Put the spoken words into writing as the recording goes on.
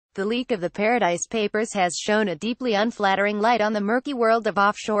The leak of the Paradise Papers has shone a deeply unflattering light on the murky world of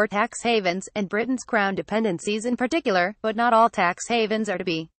offshore tax havens, and Britain's crown dependencies in particular, but not all tax havens are to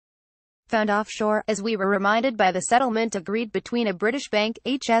be found offshore, as we were reminded by the settlement agreed between a British bank,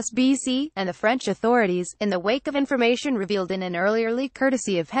 HSBC, and the French authorities, in the wake of information revealed in an earlier leak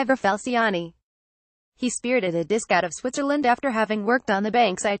courtesy of Hevre Falciani. He spearheaded a disc out of Switzerland after having worked on the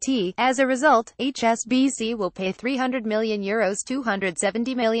bank's IT. As a result, HSBC will pay €300 million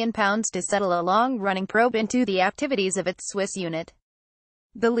 £270 million to settle a long-running probe into the activities of its Swiss unit.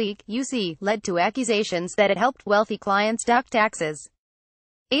 The leak, you see, led to accusations that it helped wealthy clients duck taxes.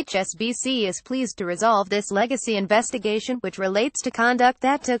 HSBC is pleased to resolve this legacy investigation, which relates to conduct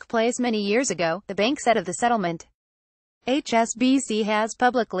that took place many years ago, the bank said of the settlement. HSBC has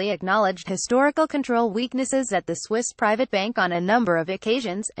publicly acknowledged historical control weaknesses at the Swiss private bank on a number of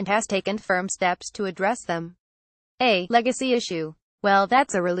occasions, and has taken firm steps to address them. A legacy issue. Well,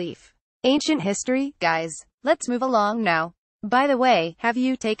 that's a relief. Ancient history, guys. Let's move along now. By the way, have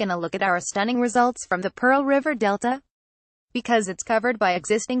you taken a look at our stunning results from the Pearl River Delta? Because it's covered by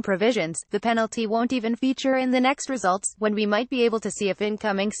existing provisions, the penalty won't even feature in the next results, when we might be able to see if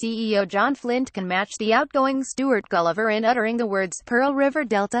incoming CEO John Flint can match the outgoing Stuart Gulliver in uttering the words Pearl River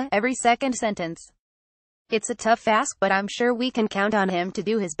Delta every second sentence. It's a tough ask, but I'm sure we can count on him to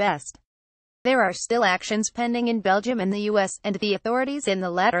do his best. There are still actions pending in Belgium and the US, and the authorities in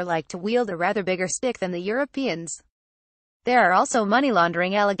the latter like to wield a rather bigger stick than the Europeans. There are also money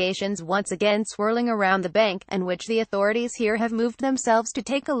laundering allegations once again swirling around the bank, and which the authorities here have moved themselves to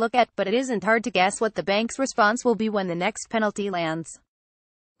take a look at, but it isn't hard to guess what the bank's response will be when the next penalty lands.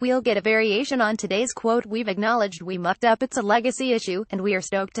 We'll get a variation on today's quote: "We've acknowledged we mucked up, it's a legacy issue, and we are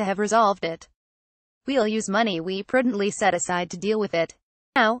stoked to have resolved it. We'll use money we prudently set aside to deal with it."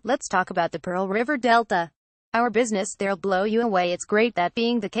 Now, let's talk about the Pearl River Delta. Our business there'll blow you away. It's great. That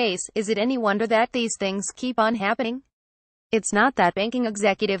being the case, is it any wonder that these things keep on happening? It's not that banking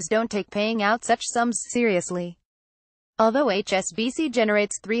executives don't take paying out such sums seriously. Although HSBC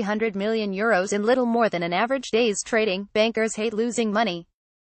generates €300 million in little more than an average day's trading, bankers hate losing money.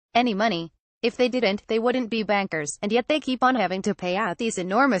 Any money. If they didn't, they wouldn't be bankers, and yet they keep on having to pay out these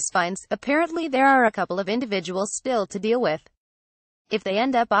enormous fines. Apparently there are a couple of individuals still to deal with. If they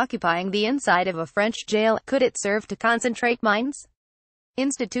end up occupying the inside of a French jail, could it serve to concentrate minds?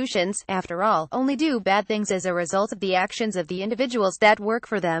 Institutions, after all, only do bad things as a result of the actions of the individuals that work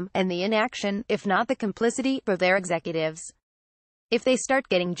for them, and the inaction, if not the complicity, of their executives. If they start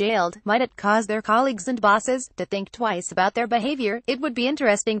getting jailed, might it cause their colleagues and bosses to think twice about their behavior? It would be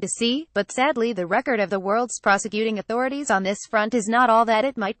interesting to see, but sadly the record of the world's prosecuting authorities on this front is not all that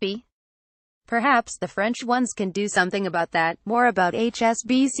it might be. Perhaps the French ones can do something about that. More about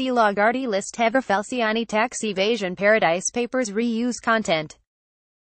HSBC Lagarde list Hevre Falciani tax evasion Paradise Papers reuse content.